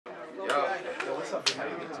This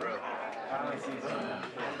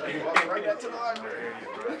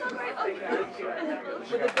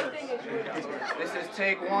is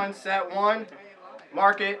take one, set one.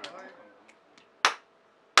 Mark it.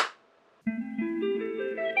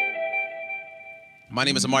 My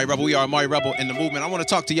name is Amari Rebel. We are Amari Rebel in the movement. I want to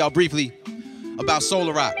talk to y'all briefly about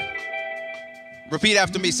Soular Rock. Repeat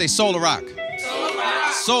after me. Say Soular Rock. Soular Rock.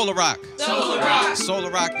 Soular Rock. Soular Rock.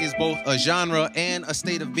 Soular Rock is both a genre and a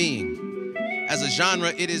state of being. As a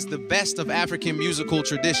genre, it is the best of African musical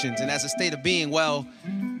traditions. And as a state of being, well,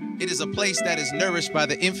 it is a place that is nourished by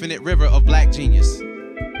the infinite river of black genius.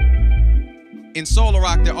 In Soular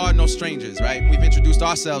Rock, there are no strangers, right? We've introduced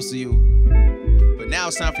ourselves to you. But now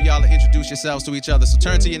it's time for y'all to introduce yourselves to each other. So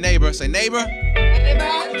turn to your neighbor. Say, neighbor.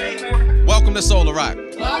 Neighbor. Welcome to Soular Rock.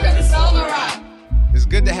 Welcome to Soular Rock. It's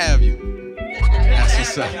good to have you. That's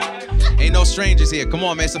what's up. Ain't no strangers here. Come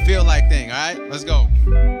on, man. It's a feel-like thing, all right? Let's go.